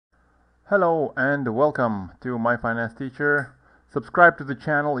Hello and welcome to My Finance Teacher. Subscribe to the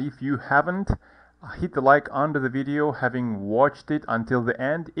channel if you haven't. Hit the like under the video having watched it until the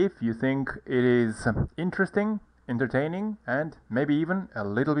end if you think it is interesting, entertaining, and maybe even a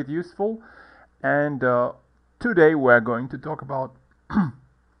little bit useful. And today we're going to talk about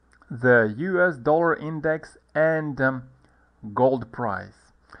the US dollar index and gold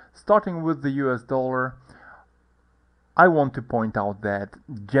price. Starting with the US dollar, I want to point out that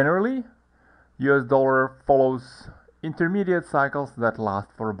generally US dollar follows intermediate cycles that last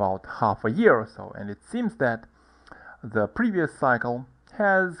for about half a year or so, and it seems that the previous cycle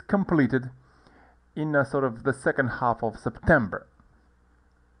has completed in a sort of the second half of September.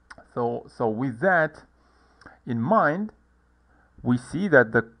 So with that in mind, we see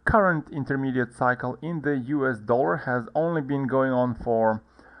that the current intermediate cycle in the US dollar has only been going on for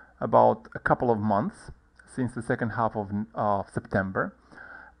about a couple of months, since the second half of September.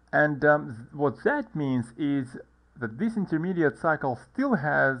 And what that means is that this intermediate cycle still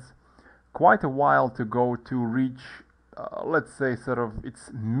has quite a while to go to reach, let's say, sort of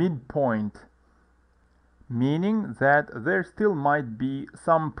its midpoint, meaning that there still might be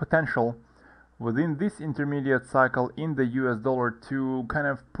some potential within this intermediate cycle in the US dollar to kind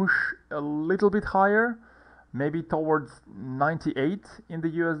of push a little bit higher, maybe towards 98 in the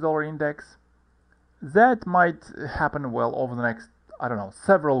US dollar index. That might happen well over the next, I don't know,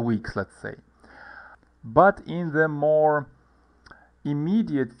 several weeks, let's say. But in the more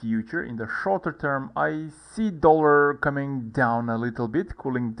immediate future, in the shorter term, I see dollar coming down a little bit,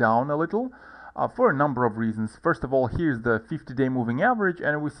 cooling down a little, for a number of reasons. First of all, here's the 50-day moving average,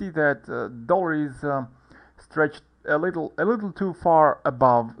 and we see that dollar is stretched a little too far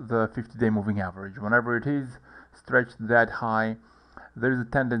above the 50-day moving average. Whenever it is stretched that high, there is a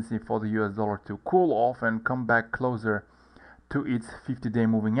tendency for the US dollar to cool off and come back closer to its 50-day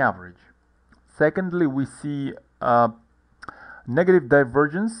moving average. Secondly, we see a negative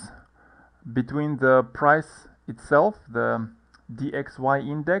divergence between the price itself, the DXY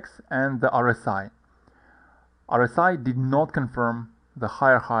index, and the RSI. RSI did not confirm the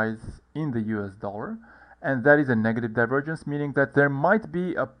higher highs in the US dollar, and that is a negative divergence, meaning that there might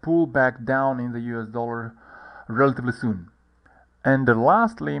be a pullback down in the US dollar relatively soon. And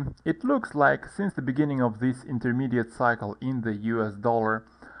lastly, it looks like since the beginning of this intermediate cycle in the US dollar,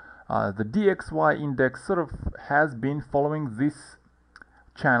 the DXY index sort of has been following this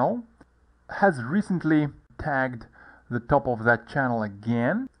channel, has recently tagged the top of that channel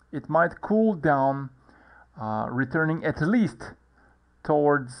again. It might cool down, returning at least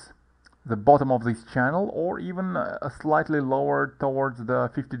towards the bottom of this channel, or even slightly lower towards the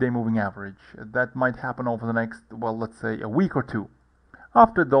 50-day moving average. That might happen over the next, well, let's say a week or two.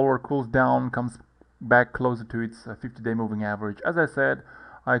 After dollar cools down, comes back closer to its 50-day moving average. As I said,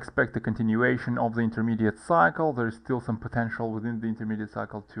 I expect a continuation of the intermediate cycle. There is still some potential within the intermediate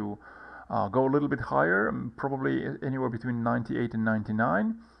cycle to go a little bit higher, probably anywhere between 98 and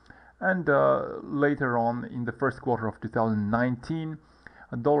 99. And later on, in the first quarter of 2019,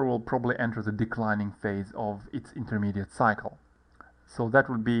 a dollar will probably enter the declining phase of its intermediate cycle. So that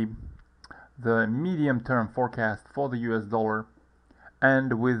would be the medium-term forecast for the US dollar.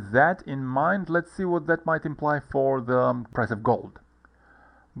 And with that in mind, let's see what that might imply for the price of gold.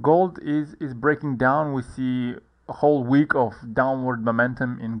 Gold is breaking down. We see a whole week of downward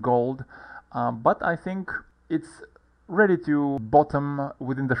momentum in gold, but I think it's ready to bottom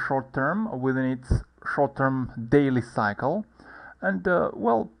within the short term, within its short-term daily cycle. And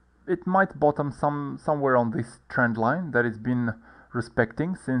well, it might bottom somewhere on this trend line that it's been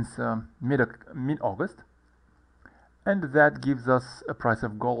respecting since mid-August. And that gives us a price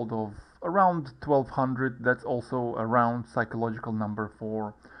of gold of around 1200. That's also a round psychological number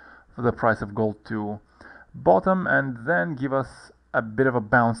for the price of gold to bottom and then give us a bit of a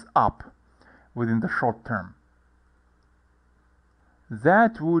bounce up within the short term.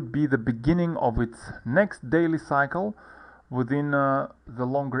 That would be the beginning of its next daily cycle within the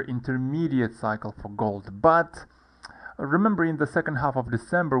longer intermediate cycle for gold. But remember, in the second half of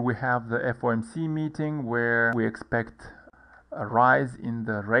December, we have the FOMC meeting where we expect a rise in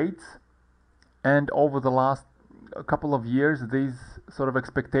the rates. And over the last couple of years, these sort of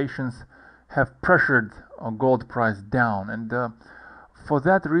expectations have pressured gold price down. And for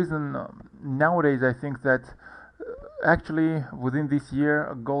that reason, nowadays, I think that actually within this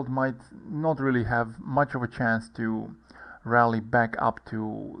year, gold might not really have much of a chance to rally back up to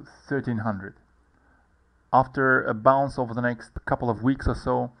 1300. After a bounce over the next couple of weeks or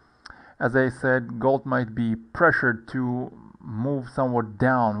so, as I said, gold might be pressured to move somewhat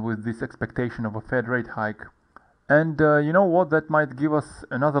down with this expectation of a Fed rate hike And you know what? That might give us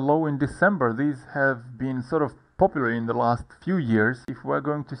another low in December. These have been sort of popular in the last few years. If we're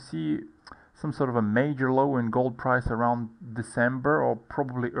going to see some sort of a major low in gold price around December or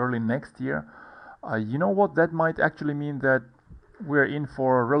probably early next year, you know what? That might actually mean that we're in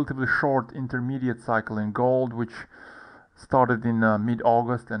for a relatively short intermediate cycle in gold, which started in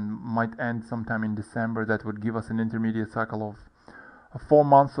mid-August and might end sometime in December. That would give us an intermediate cycle of 4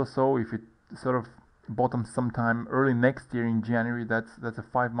 months or so. If it sort of bottoms sometime early next year in January, that's a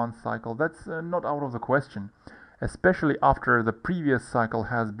 5-month cycle. That's not out of the question, especially after the previous cycle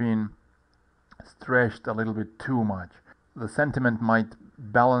has been stretched a little bit too much. The sentiment might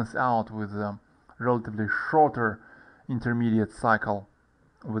balance out with a relatively shorter intermediate cycle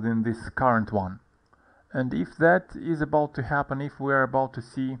within this current one. And if that is about to happen, if we are about to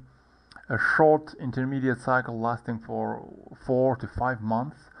see a short intermediate cycle lasting for 4 to 5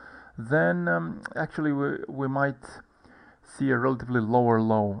 months, then actually we might see a relatively lower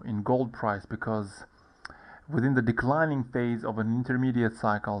low in gold price, because within the declining phase of an intermediate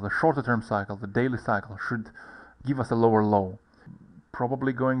cycle, the shorter term cycle, the daily cycle, should give us a lower low,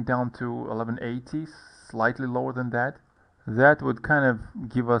 probably going down to 1180, slightly lower than that. That would kind of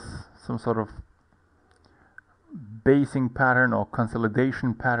give us some sort of basing pattern or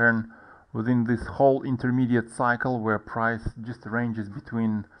consolidation pattern within this whole intermediate cycle, where price just ranges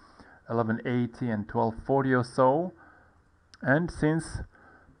between 1180 and 1240 or so. And since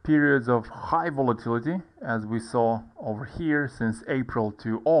periods of high volatility, as we saw over here since April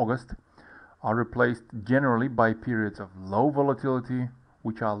to August, are replaced generally by periods of low volatility,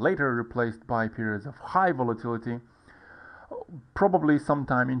 which are later replaced by periods of high volatility, probably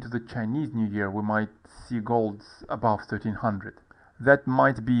sometime into the Chinese New Year we might see gold above 1300. That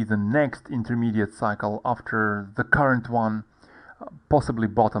might be the next intermediate cycle after the current one possibly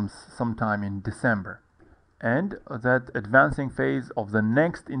bottoms sometime in December. And that advancing phase of the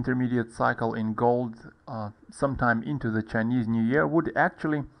next intermediate cycle in gold sometime into the Chinese New Year would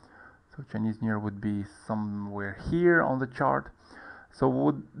actually, so Chinese New Year would be somewhere here on the chart,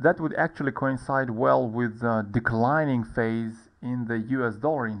 so that would actually coincide well with the declining phase in the US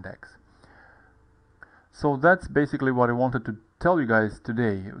dollar index. So that's basically what I wanted to tell you guys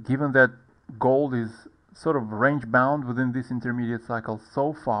today. Given that gold is sort of range bound within this intermediate cycle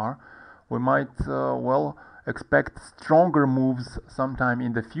so far, we might well expect stronger moves sometime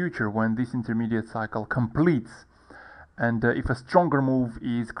in the future when this intermediate cycle completes. And if a stronger move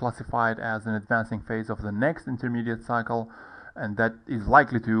is classified as an advancing phase of the next intermediate cycle, and that is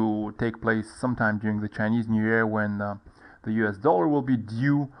likely to take place sometime during the Chinese New Year, when the US dollar will be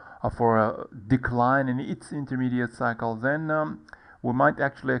due for a decline in its intermediate cycle, then we might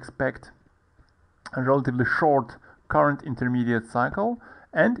actually expect a relatively short current intermediate cycle.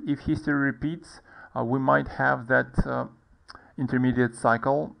 And if history repeats, we might have that intermediate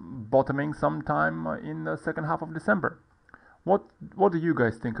cycle bottoming sometime in the second half of December. What do you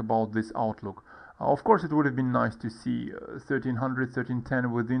guys think about this outlook? Of course, it would have been nice to see 1300,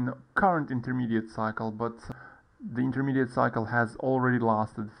 1310 within current intermediate cycle, but the intermediate cycle has already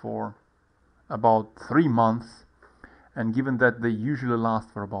lasted for about 3 months, and given that they usually last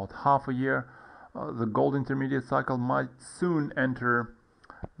for about half a year, the gold intermediate cycle might soon enter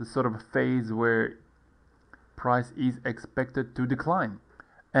the sort of phase where price is expected to decline.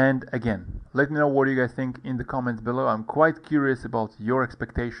 And again, let me know what you guys think in the comments below. I'm quite curious about your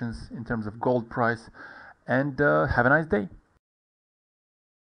expectations in terms of gold price, and have a nice day.